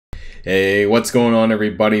Hey, what's going on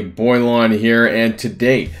everybody? Boilon here, and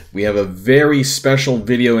today we have a very special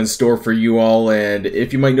video in store for you all, and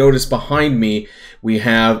if you might notice behind me, we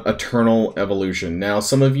have Eternal Evolution. Now,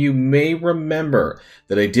 some of you may remember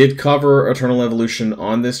that I did cover Eternal Evolution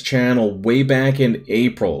on this channel way back in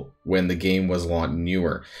April when the game was a lot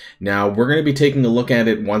newer. Now, we're going to be taking a look at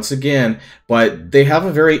it once again, but they have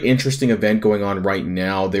a very interesting event going on right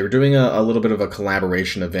now. They were doing a little bit of a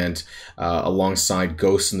collaboration event alongside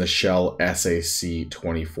Ghost in the Shell SAC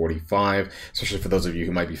 2045, especially for those of you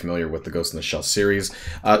who might be familiar with the Ghost in the Shell series.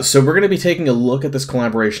 So we're going to be taking a look at this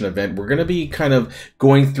collaboration event. We're going to be kind of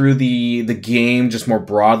going through the game just more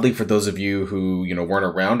broadly for those of you who weren't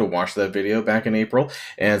around to watch that video back in April.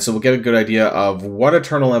 And so we'll get a good idea of what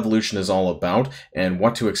Eternal Evolution is all about and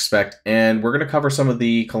what to expect. And we're going to cover some of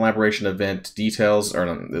the collaboration event details, or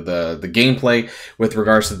the gameplay with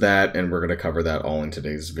regards to that, and we're going to cover that all in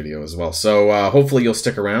today's video as well. So hopefully you'll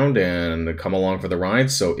stick around and come along for the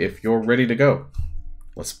ride. So if you're ready to go,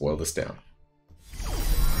 let's boil this down.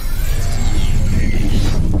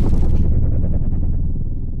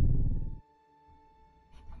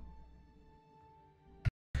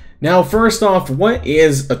 Now, first off, what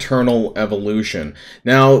is Eternal Evolution?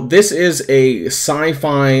 Now, this is a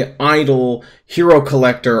sci-fi idle hero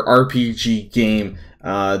collector RPG game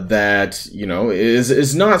that,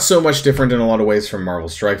 is not so much different in a lot of ways from Marvel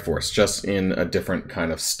Strike Force, just in a different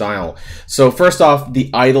kind of style. So first off, the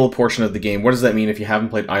idle portion of the game, what does that mean if you haven't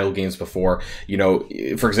played idle games before?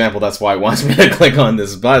 For example, that's why it wants me to click on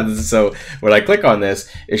this button. So when I click on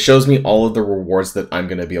this, it shows me all of the rewards that I'm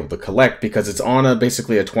going to be able to collect, because it's on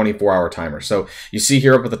basically a 24-hour timer. So you see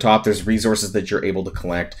here up at the top, there's resources that you're able to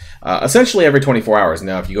collect essentially every 24 hours.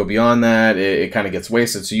 Now, if you go beyond that, it kind of gets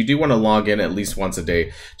wasted. So you do want to log in at least once a day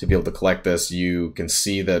to be able to collect this. You can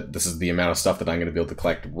see that this is the amount of stuff that I'm going to be able to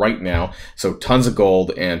collect right now. So tons of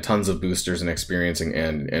gold and tons of boosters and experiencing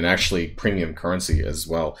and actually premium currency as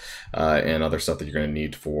well, and other stuff that you're going to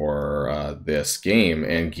need for this game,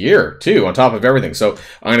 and gear too on top of everything. So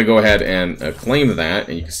I'm going to go ahead and claim that,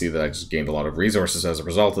 and you can see that I just gained a lot of resources as a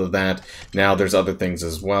result of that. Now there's other things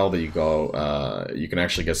as well that you can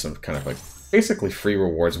actually get some kind of like basically free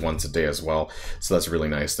rewards once a day as well, so that's really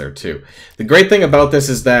nice there too. The great thing about this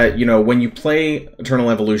is that, when you play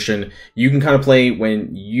Eternal Evolution, you can kind of play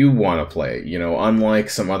when you want to play, unlike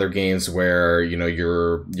some other games where,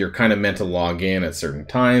 you're kind of meant to log in at certain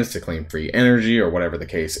times to claim free energy or whatever the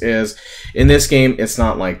case is. In this game, it's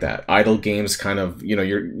not like that. Idle games kind of,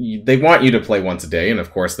 they want you to play once a day, and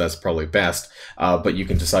of course that's probably best, but you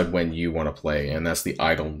can decide when you want to play, and that's the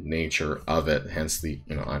idle nature of it, hence the,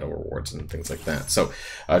 idle rewards and things like that. So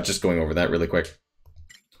just going over that really quick.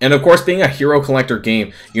 And of course, being a hero collector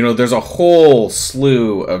game, there's a whole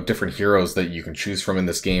slew of different heroes that you can choose from in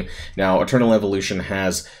this game. Now, Eternal Evolution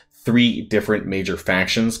has 3 different major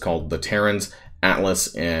factions called the Terrans,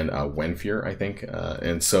 Atlas, and Wenfear, I think.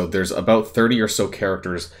 And so there's about 30 or so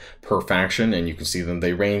characters per faction, and you can see them.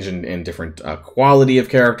 They range in different quality of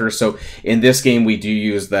characters. So in this game, we do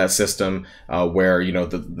use that system where,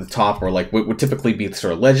 the top are like what would typically be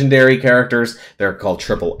sort of legendary characters. They're called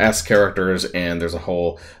triple S characters, and there's a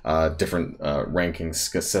whole different ranking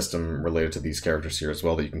system related to these characters here as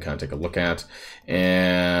well that you can kind of take a look at.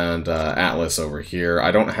 And Atlas over here,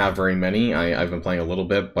 I don't have very many. I've been playing a little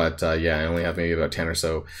bit, but yeah, I only have maybe about 10 or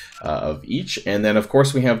so of each. And then of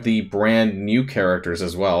course we have the brand new characters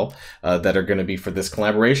as well that are going to be for this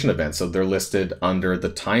collaboration event. So they're listed under the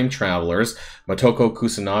Time Travelers, Motoko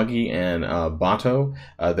Kusanagi and Bato.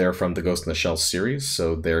 They're from the Ghost in the Shell series,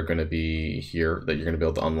 so they're going to be here that you're going to be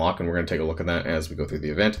able to unlock, and we're going to take a look at that as we go through the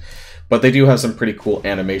event. But they do have some pretty cool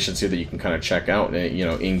animations here that you can kind of check out.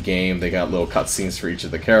 In game, they got little cutscenes for each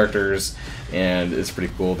of the characters, and it's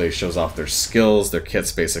pretty cool. They shows off their skills, their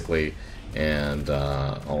kits basically, and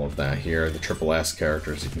all of that here. The triple S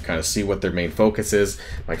characters, you can kind of see what their main focus is.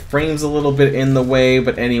 My frame's a little bit in the way,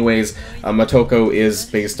 but anyways, Motoko is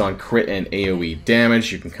based on crit and AoE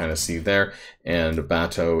damage, you can kind of see there. And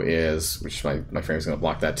Bato is, which my frame's going to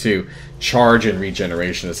block that too, charge and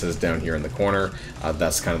regeneration, it says down here in the corner.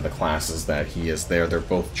 That's kind of the classes that he is there. They're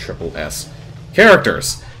both triple S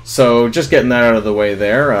characters. So just getting that out of the way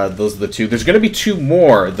there, those are the 2. There's going to be 2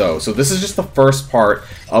 more, though. So this is just the first part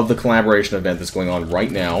of the collaboration event that's going on right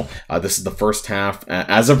now. This is the first half,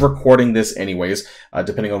 as of recording this anyways,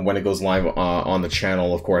 depending on when it goes live on the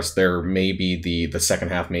channel. Of course, there may be the second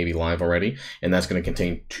half may be live already, and that's going to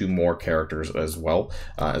contain 2 more characters as well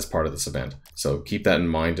as part of this event. So keep that in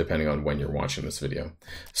mind depending on when you're watching this video.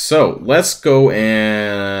 So let's go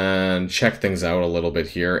and check things out a little bit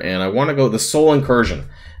here, and I want to go the Soul Incursion.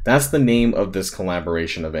 That's the name of this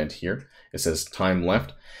collaboration event here. It says time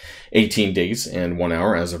left, 18 days and 1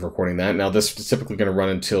 hour as of recording that. Now, this is typically going to run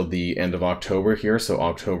until the end of October here, so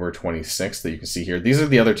October 26th that you can see here. These are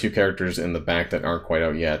the other 2 characters in the back that aren't quite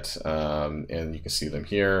out yet, and you can see them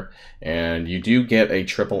here. And you do get a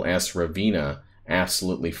Triple S Ravina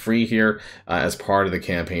absolutely free here as part of the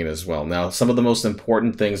campaign as well. Now, some of the most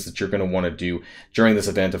important things that you're going to want to do during this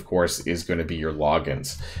event, of course, is going to be your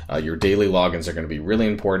logins. Your daily logins are going to be really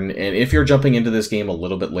important, and if you're jumping into this game a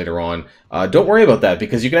little bit later on, don't worry about that,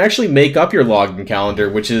 because you can actually make up your login calendar,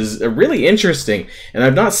 which is really interesting, and I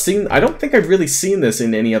don't think I've really seen this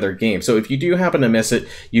in any other game. So if you do happen to miss it,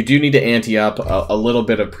 you do need to ante up a little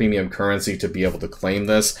bit of premium currency to be able to claim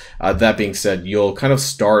this. That being said, you'll kind of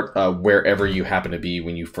start wherever you happen to be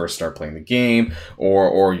when you first start playing the game,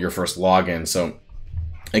 or your first login. So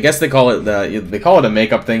I guess they call it a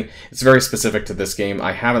makeup thing. It's very specific to this game.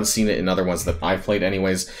 I haven't seen it in other ones that I've played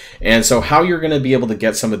anyways. And so how you're going to be able to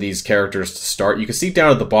get some of these characters to start, you can see down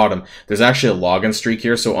at the bottom, there's actually a login streak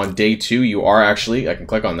here. So on day 2, you are actually, I can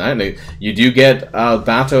click on that, and you do get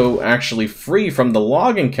Bato actually free from the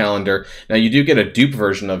login calendar. Now, you do get a dupe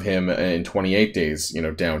version of him in 28 days, you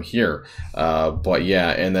know, down here. But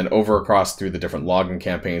yeah, and then over across through the different login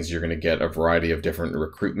campaigns, you're going to get a variety of different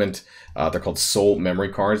recruitment. They're called soul memory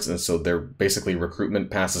cards, and so they're basically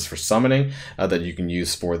recruitment passes for summoning that you can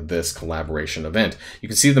use for this collaboration event. You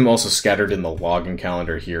can see them also scattered in the login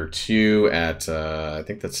calendar here too at, I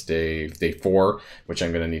think that's day 4, which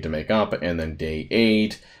I'm going to need to make up, and then day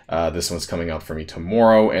 8. This one's coming out for me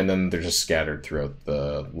tomorrow, and then they're just scattered throughout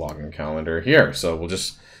the login calendar here. So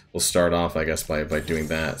we'll start off, I guess, by doing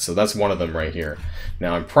that. So that's one of them right here.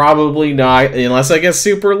 Now, I'm probably not, unless I get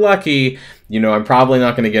super lucky, you know, I'm probably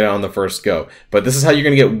not going to get it on the first go. But this is how you're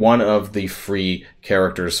going to get one of the free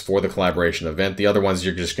characters for the collaboration event. The other ones,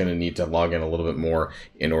 you're just going to need to log in a little bit more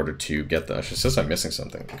in order to get the... It says I'm missing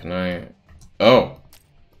something. Can I... Oh.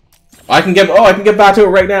 I can get back to it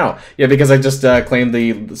right now. Yeah, because I just claimed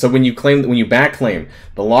the... So when you back claim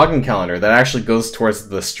the login calendar, that actually goes towards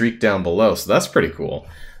the streak down below. So that's pretty cool.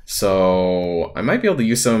 So I might be able to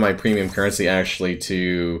use some of my premium currency actually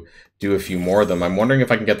to do a few more of them. I'm wondering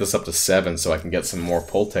if I can get this up to 7 so I can get some more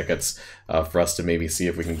pull tickets for us to maybe see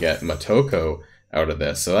if we can get Motoko out of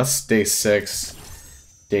this. So that's day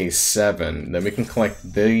 6, day 7. Then we can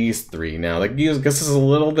collect these 3. Now, that gives us a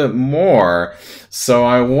little bit more. So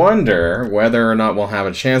I wonder whether or not we'll have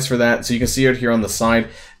a chance for that. So you can see it here on the side,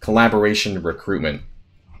 collaboration recruitment.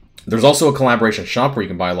 There's also a collaboration shop where you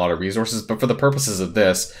can buy a lot of resources, but for the purposes of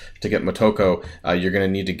this, to get Motoko, you're going to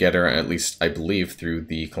need to get her, at least I believe, through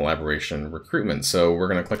the collaboration recruitment. So we're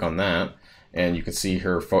going to click on that, and you can see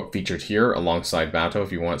her featured here alongside Bato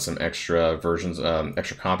if you want some extra versions,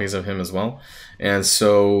 extra copies of him as well. And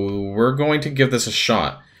so we're going to give this a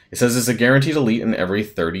shot. It says it's a guaranteed elite in every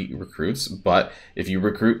 30 recruits, but if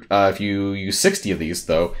you use 60 of these,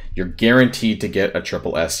 though, you're guaranteed to get a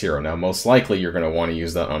Triple S hero. Now, most likely, you're going to want to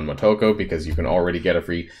use that on Motoko because you can already get a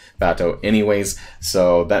free Bato anyways,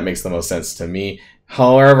 so that makes the most sense to me.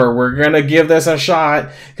 However, we're going to give this a shot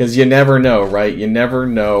because you never know, right? You never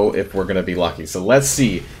know if we're going to be lucky. So let's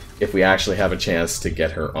see if we actually have a chance to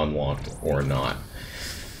get her unlocked or not.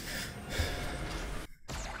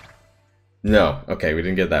 No. Okay, we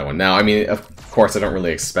didn't get that one. Now, I mean, of course, I don't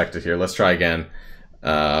really expect it here. Let's try again. We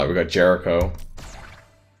got Jericho.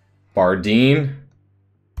 Bardine.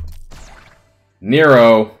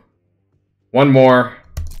 Nero. One more.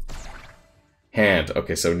 Hand.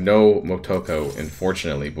 Okay, so no Motoko,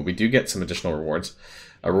 unfortunately, but we do get some additional rewards.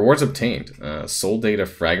 Rewards obtained. Soul data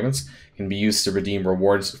fragments can be used to redeem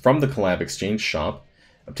rewards from the Collab exchange shop,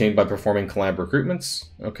 obtained by performing Collab recruitments.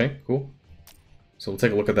 Okay, cool. So we'll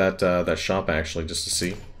take a look at that shop, actually, just to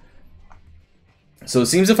see. So it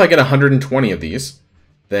seems if I get 120 of these,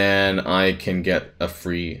 then I can get a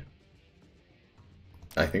free...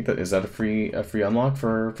 I think that... Is that a free unlock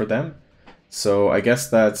for them? So I guess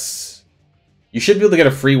that's... You should be able to get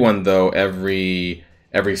a free one, though, every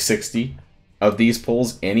 60 of these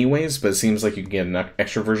pulls anyways, but it seems like you can get an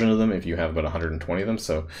extra version of them if you have about 120 of them.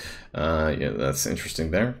 So, yeah, that's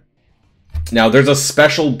interesting there. Now, there's a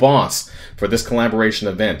special boss for this collaboration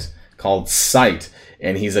event called Sight,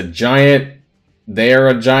 and he's a giant... They're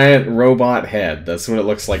a giant robot head. That's what it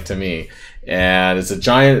looks like to me. And it's a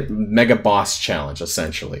giant mega boss challenge,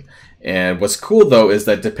 essentially. And what's cool, though, is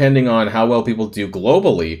that depending on how well people do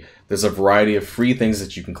globally, there's a variety of free things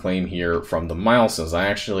that you can claim here from the milestones. I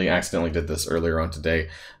actually accidentally did this earlier on today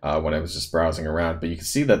when I was just browsing around. But you can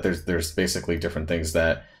see that there's basically different things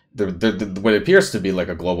that... what appears to be like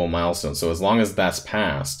a global milestone. So as long as that's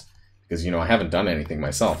passed, because, you know, I haven't done anything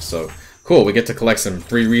myself. So, cool, we get to collect some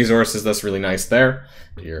free resources. That's really nice there.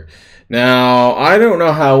 Here. Now, I don't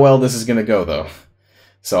know how well this is going to go, though.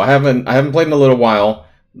 So, I haven't played in a little while.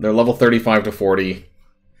 They're level 35 to 40.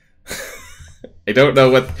 I don't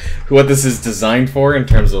know what this is designed for in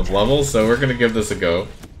terms of levels, so we're going to give this a go.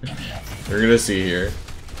 We're going to see here.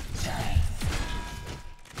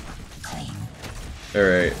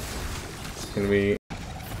 Alright. Can we...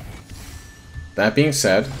 That being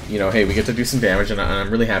said, you know, hey, we get to do some damage, and I'm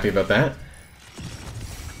really happy about that.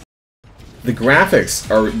 The graphics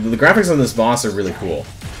on this boss are really cool.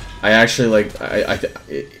 I actually like...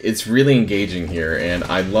 it's really engaging here, and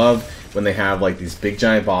I love when they have like these big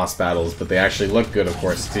giant boss battles, but they actually look good, of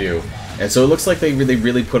course, too. And so it looks like they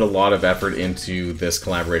really put a lot of effort into this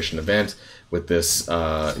collaboration event with this,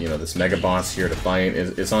 you know, this mega boss here to fight.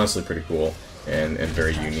 It's honestly pretty cool and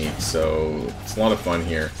very unique. So it's a lot of fun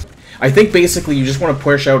here. I think basically you just want to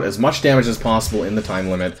push out as much damage as possible in the time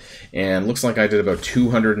limit, and looks like I did about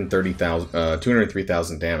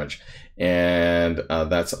 203,000 damage. And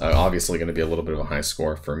that's obviously going to be a little bit of a high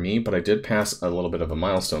score for me, but I did pass a little bit of a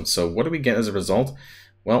milestone. So what do we get as a result?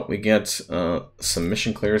 Well, we get some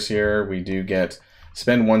mission clears here. We do get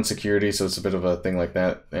spend 1 security, so it's a bit of a thing like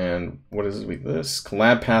that. And what is this?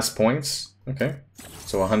 Collab pass points. Okay,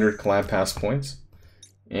 so 100 collab pass points.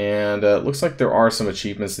 And it looks like there are some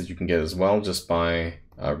achievements that you can get as well, just by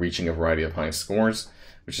reaching a variety of high scores,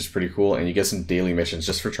 which is pretty cool. And you get some daily missions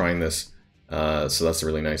just for trying this. So that's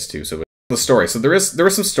really nice too. So the story. So there is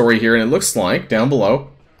some story here, and it looks like down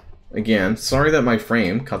below. Again, sorry that my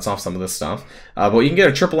frame cuts off some of this stuff, but you can get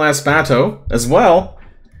a triple S bateau as well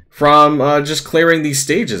from just clearing these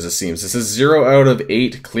stages. It seems this is 0 out of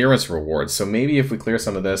 8 clearance rewards. So maybe if we clear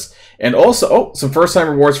some of this, and also some first time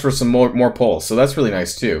rewards for some more pulls. So that's really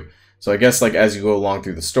nice too. So I guess like as you go along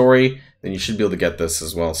through the story, then you should be able to get this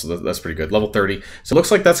as well. So that's pretty good. Level 30. So it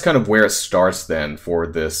looks like that's kind of where it starts then for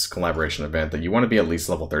this collaboration event, that you want to be at least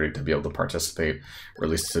level 30 to be able to participate, or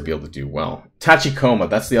at least to be able to do well. Tachikoma,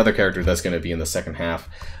 that's the other character that's going to be in the second half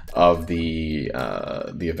of the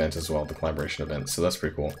event as well, the collaboration event. So that's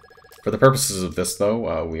pretty cool. For the purposes of this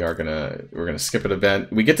though, we're gonna skip an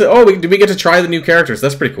event. We get to we get to try the new characters.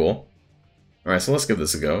 That's pretty cool. All right, so let's give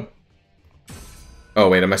this a go. Oh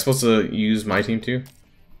wait, am I supposed to use my team too?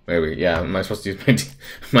 Wait, yeah, am I supposed to use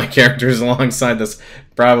my characters alongside this?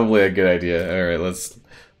 Probably a good idea. All right,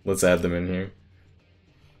 let's add them in here.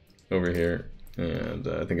 Over here, and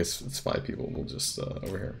I think it's 5 people. We'll just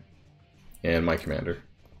over here, and my commander.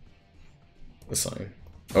 Assign.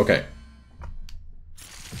 Okay.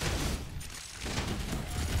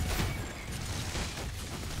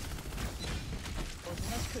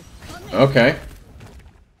 Okay.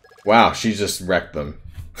 Wow, she just wrecked them.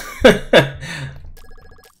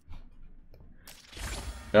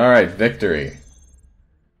 Alright, victory.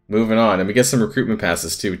 Moving on. And we get some recruitment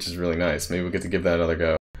passes too, which is really nice. Maybe we'll get to give that another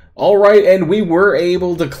go. Alright, and we were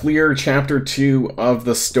able to clear Chapter 2 of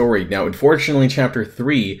the story. Now, unfortunately, Chapter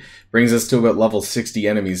 3 brings us to about level 60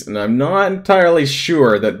 enemies, and I'm not entirely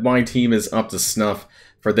sure that my team is up to snuff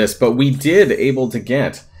for this, but we did able to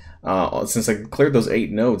get... since I cleared those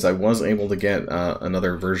 8 nodes, I was able to get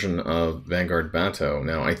another version of Vanguard Bateau.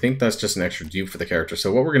 Now, I think that's just an extra dupe for the character.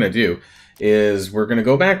 So what we're going to do is we're going to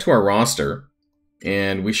go back to our roster,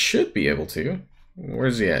 and we should be able to...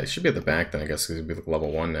 Where's he at? He should be at the back then, I guess, because he'll be like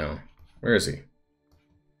level 1 now. Where is he?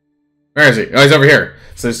 Where is he? Oh, he's over here.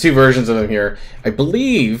 So there's 2 versions of him here. I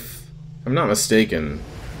believe, if I'm not mistaken,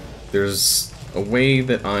 there's a way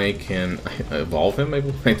that I can evolve him, I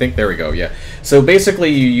think. There we go, yeah. So basically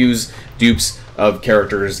you use dupes of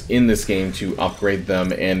characters in this game to upgrade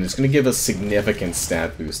them, and it's going to give us significant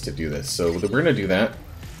stat boost to do this. So we're going to do that.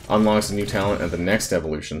 Unlocks a new talent at the next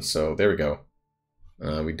evolution. So there we go.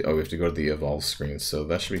 We have to go to the evolve screen, so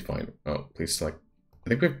that should be fine. Oh, please select. I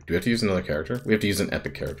think do we have to use another character? We have to use an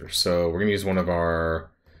epic character. So we're going to use one of our...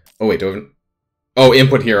 Oh, wait, oh,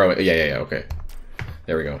 input hero. Yeah, okay.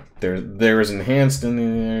 There we go. There is enhanced in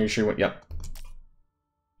there. You sure what? Yep.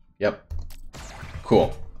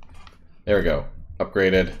 Cool. There we go.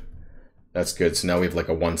 Upgraded. That's good. So now we have like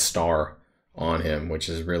a 1 star on him, which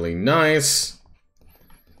is really nice.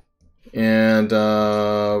 And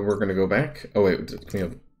we're gonna go back. Oh wait, can we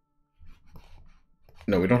have...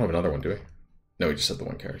 No, we don't have another one, do we? No, we just have the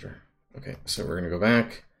 1 character. Okay, so we're gonna go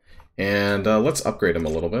back and let's upgrade him a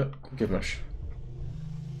little bit. Give him a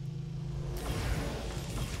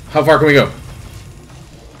How far can we go?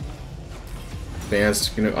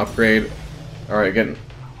 Advanced, gonna upgrade. Alright,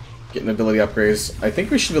 getting ability upgrades. I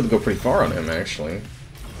think we should be able to go pretty far on him, actually.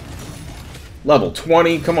 Level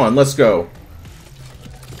 20, come on, let's go.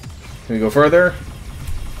 Can we go further?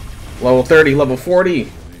 Level 30, level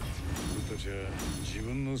 40.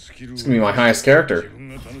 It's gonna be my highest character.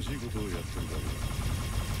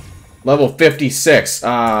 Level 56.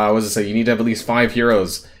 What does it say? You need to have at least 5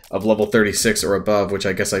 heroes of level 36 or above, which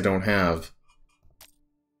I guess I don't have.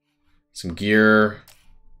 Some gear.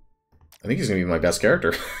 I think he's gonna be my best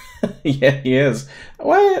character. Yeah, he is.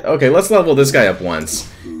 What? Okay, let's level this guy up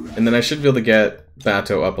once. And then I should be able to get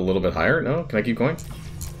Bato up a little bit higher. No? Can I keep going?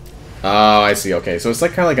 Oh, I see. Okay, so it's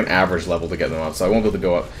like kind of like an average level to get them up, so I won't be able to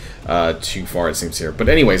go up too far, it seems here. But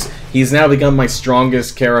anyways, he's now become my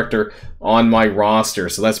strongest character on my roster,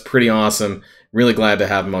 so that's pretty awesome. Really glad to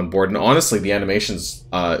have him on board. And honestly, the animations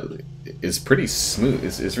is pretty smooth.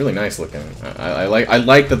 It's really nice looking. I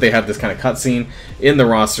like that they have this kind of cutscene in the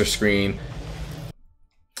roster screen.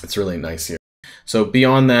 It's really nice here. So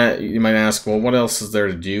beyond that, you might ask, well, what else is there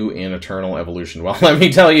to do in Eternal Evolution? Well, let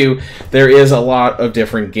me tell you, there is a lot of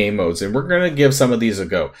different game modes, and we're going to give some of these a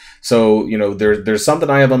go. So, you know, there's some that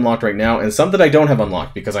I have unlocked right now, and some that I don't have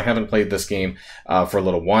unlocked, because I haven't played this game for a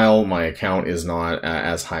little while. My account is not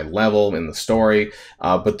as high level in the story,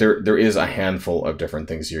 but there is a handful of different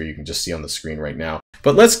things here you can just see on the screen right now.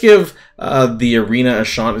 But let's give the arena a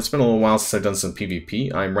shot. It's been a little while since I've done some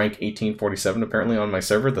PvP. I'm rank 1847 apparently on my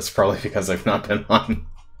server. That's probably because I've not been on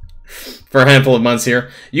for a handful of months here.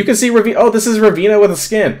 You can see Ravina. Oh, this is Ravina with a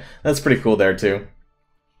skin. That's pretty cool there too.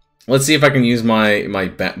 Let's see if I can use my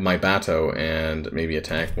Bato and maybe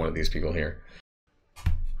attack one of these people here.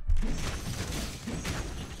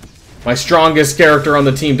 My strongest character on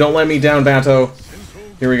the team. Don't let me down, Bato.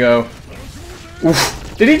 Here we go.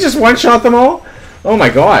 Oof. Did he just one-shot them all? Oh my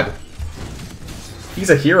god. He's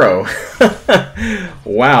a hero.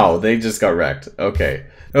 Wow, they just got wrecked. Okay.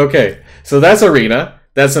 Okay, so that's Arena.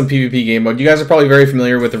 That's some PvP game mode. You guys are probably very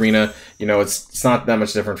familiar with Arena. You know, it's not that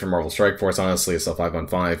much different from Marvel Strike Force, honestly. It's a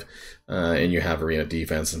 5-on-5. And you have Arena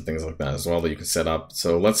defense and things like that as well that you can set up.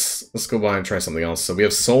 So let's go by and try something else. So we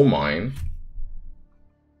have Soul Mine.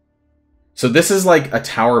 So this is like a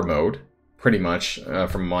tower mode, pretty much,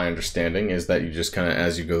 from my understanding, is that you just kind of,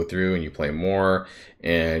 as you go through and you play more,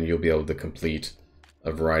 and you'll be able to complete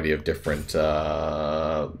a variety of different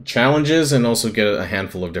challenges and also get a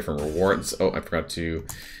handful of different rewards. Oh, I forgot to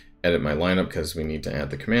edit my lineup because we need to add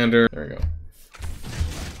the commander. There we go.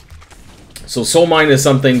 So Soul Mine is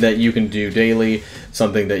something that you can do daily,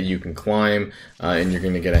 something that you can climb, and you're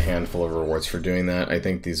going to get a handful of rewards for doing that. I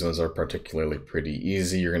think these ones are particularly pretty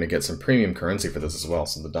easy. You're going to get some premium currency for this as well.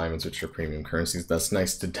 So the diamonds, which are premium currencies, that's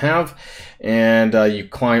nice to have. And you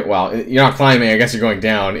climb, well, you're not climbing, I guess you're going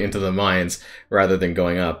down into the mines rather than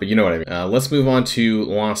going up, but you know what I mean. Let's move on to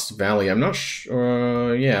Lost Valley. I'm not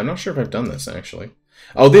sure, yeah, I'm not sure if I've done this actually.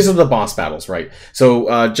 Oh, these are the boss battles, right?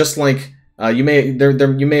 So just like you may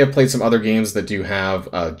have played some other games that do have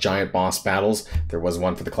giant boss battles. There was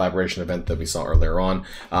one for the collaboration event that we saw earlier on.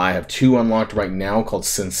 I have 2 unlocked right now called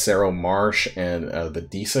Sincero Marsh and the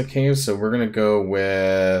Disa Caves. So we're gonna go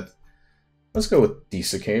with, let's go with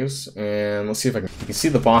Disa Caves, and let's see if I can. You can see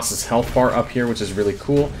the boss's health bar up here, which is really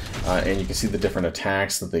cool, and you can see the different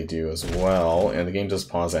attacks that they do as well. And the game does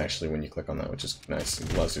pause actually when you click on that, which is nice.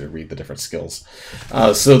 It allows you to read the different skills,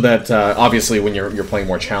 so that obviously when you're playing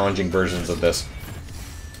more challenging versions of this,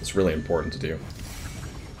 it's really important to do.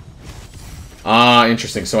 Ah,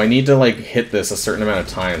 interesting. So I need to like hit this a certain amount of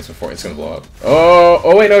times before it's gonna blow up.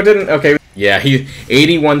 Oh wait, no, it didn't. Okay, yeah, he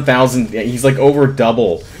 81,000. He's like over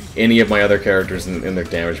double any of my other characters in their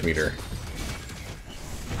damage meter.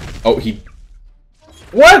 Oh, he...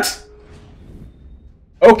 What?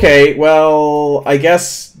 Okay, well, I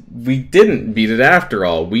guess we didn't beat it after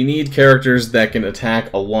all. We need characters that can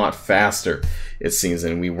attack a lot faster, it seems,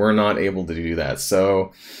 and we were not able to do that.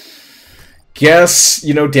 So, guess,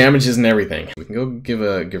 you know, damage isn't everything. We can go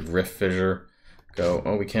give Rift Fissure go.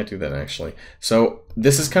 Oh, we can't do that, actually. So,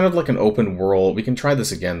 this is kind of like an open world. We can try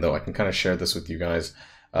this again, though. I can kind of share this with you guys.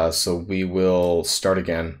 So we will start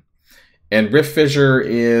again. And Rift Fissure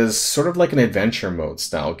is sort of like an adventure mode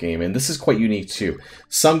style game, and this is quite unique too.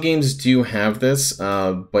 Some games do have this,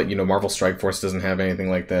 but you know, Marvel Strike Force doesn't have anything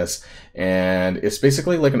like this. And it's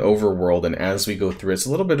basically like an overworld, and as we go through, it's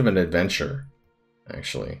a little bit of an adventure,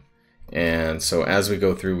 actually. And so as we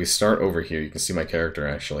go through, we start over here. You can see my character,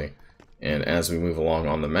 actually. And as we move along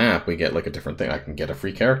on the map, we get like a different thing. I can get a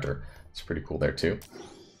free character. It's pretty cool there too.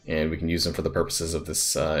 And we can use them for the purposes of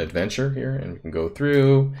this adventure here, and we can go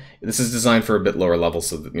through. This is designed for a bit lower level,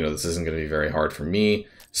 so that, you know, this isn't going to be very hard for me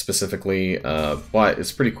specifically, but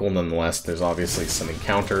it's pretty cool nonetheless. There's obviously some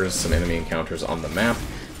encounters, some enemy encounters on the map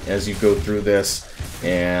as you go through this.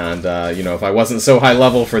 And, you know, if I wasn't so high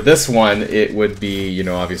level for this one, it would be, you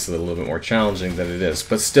know, obviously a little bit more challenging than it is.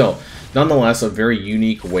 But still, nonetheless, a very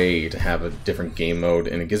unique way to have a different game mode,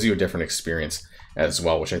 and it gives you a different experience as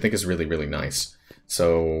well, which I think is really, really nice.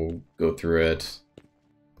 So, go through it.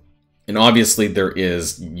 And obviously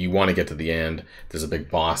you want to get to the end. There's a big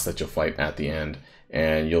boss that you'll fight at the end.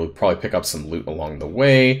 And you'll probably pick up some loot along the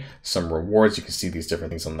way, some rewards. You can see these different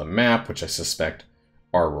things on the map, which I suspect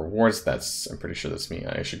are rewards. I'm pretty sure that's me.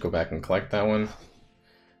 I should go back and collect that one.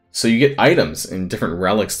 So you get items and different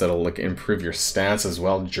relics that'll like improve your stats as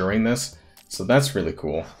well during this. So that's really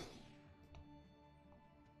cool.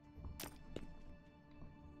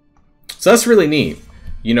 So that's really neat.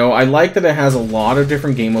 You know, I like that it has a lot of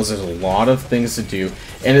different game modes. There's a lot of things to do.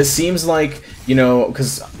 And it seems like, you know,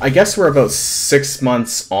 because I guess we're about 6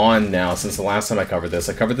 months on now since the last time I covered this.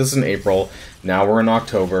 I covered this in April. Now we're in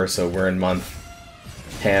October, so we're in month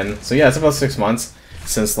 10. So yeah, it's about 6 months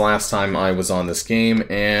since the last time I was on this game.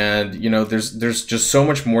 And, you know, there's just so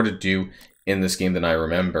much more to do in this game than I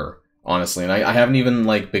remember, honestly. And I haven't even,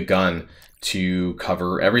 like, begun to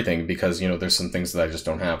cover everything because, you know, there's some things that I just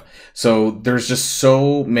don't have. So there's just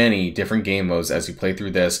so many different game modes as you play through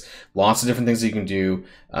this. Lots of different things that you can do.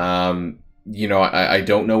 You know, I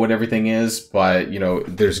don't know what everything is, but, you know,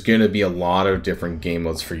 there's going to be a lot of different game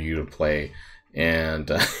modes for you to play. And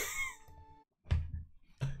I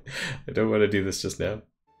don't want to do this just now.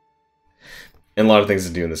 And a lot of things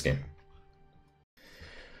to do in this game.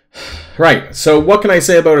 Right, so what can I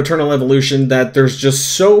say about Eternal Evolution? That there's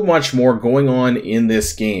just so much more going on in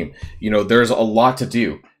this game. You know, there's a lot to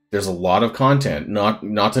do. There's a lot of content,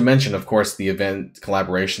 not to mention, of course, the event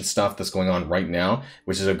collaboration stuff that's going on right now,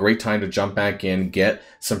 which is a great time to jump back in, get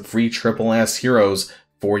some free Triple S heroes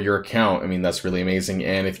for your account. I mean, that's really amazing.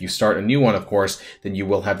 And if you start a new one, of course, then you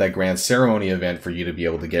will have that grand ceremony event for you to be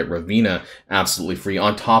able to get Ravina absolutely free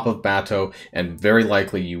on top of Bato, and very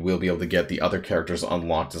likely you will be able to get the other characters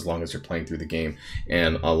unlocked as long as you're playing through the game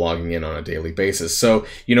and logging in on a daily basis. So,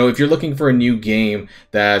 you know, if you're looking for a new game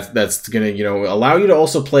that's gonna, you know, allow you to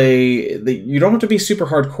also play, you don't have to be super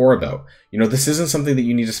hardcore about. You know, this isn't something that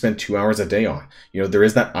you need to spend 2 hours a day on. You know, there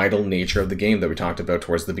is that idle nature of the game that we talked about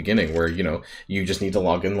towards the beginning where, you know, you just need to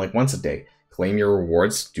log in like once a day, claim your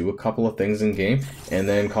rewards, do a couple of things in game, and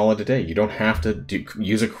then call it a day. You don't have to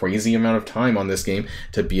use a crazy amount of time on this game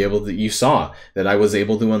to be able to, you saw that I was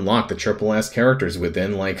able to unlock the Triple S characters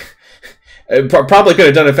within like, probably could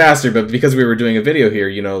have done it faster, but because we were doing a video here,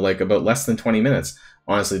 you know, like about less than 20 minutes.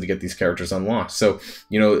 Honestly, to get these characters unlocked. So,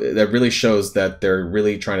 you know, that really shows that they're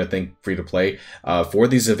really trying to think free to play for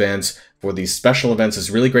these events, for these special events. Is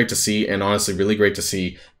really great to see, and honestly, really great to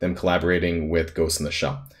see them collaborating with Ghost in the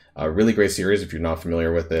Shell. Really great series. If you're not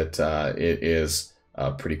familiar with it, it is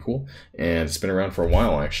pretty cool, and it's been around for a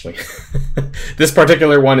while, actually. This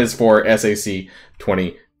particular one is for SAC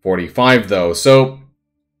 2045, though. So,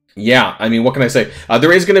 yeah, I mean, what can I say?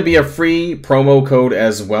 There is going to be a free promo code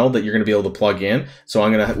as well that you're going to be able to plug in. So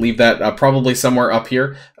I'm going to leave that probably somewhere up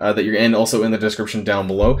here that you're in, also in the description down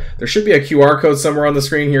below. There should be a QR code somewhere on the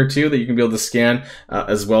screen here too that you can be able to scan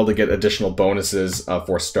as well to get additional bonuses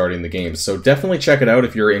for starting the game. So definitely check it out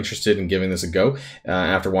if you're interested in giving this a go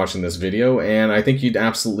after watching this video, and I think you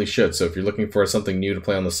absolutely should. So if you're looking for something new to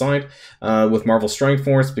play on the side with Marvel Strike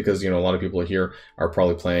Force, because, you know, a lot of people here are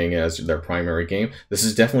probably playing as their primary game, this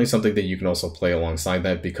is definitely something that you can also play alongside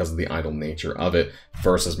that because of the idle nature of it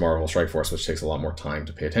versus Marvel Strike Force, which takes a lot more time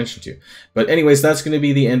to pay attention to. But anyways, that's going to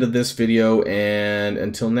be the end of this video, and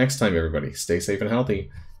until next time, everybody, stay safe and healthy,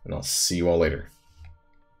 and I'll see you all later.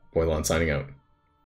 Boilon signing out.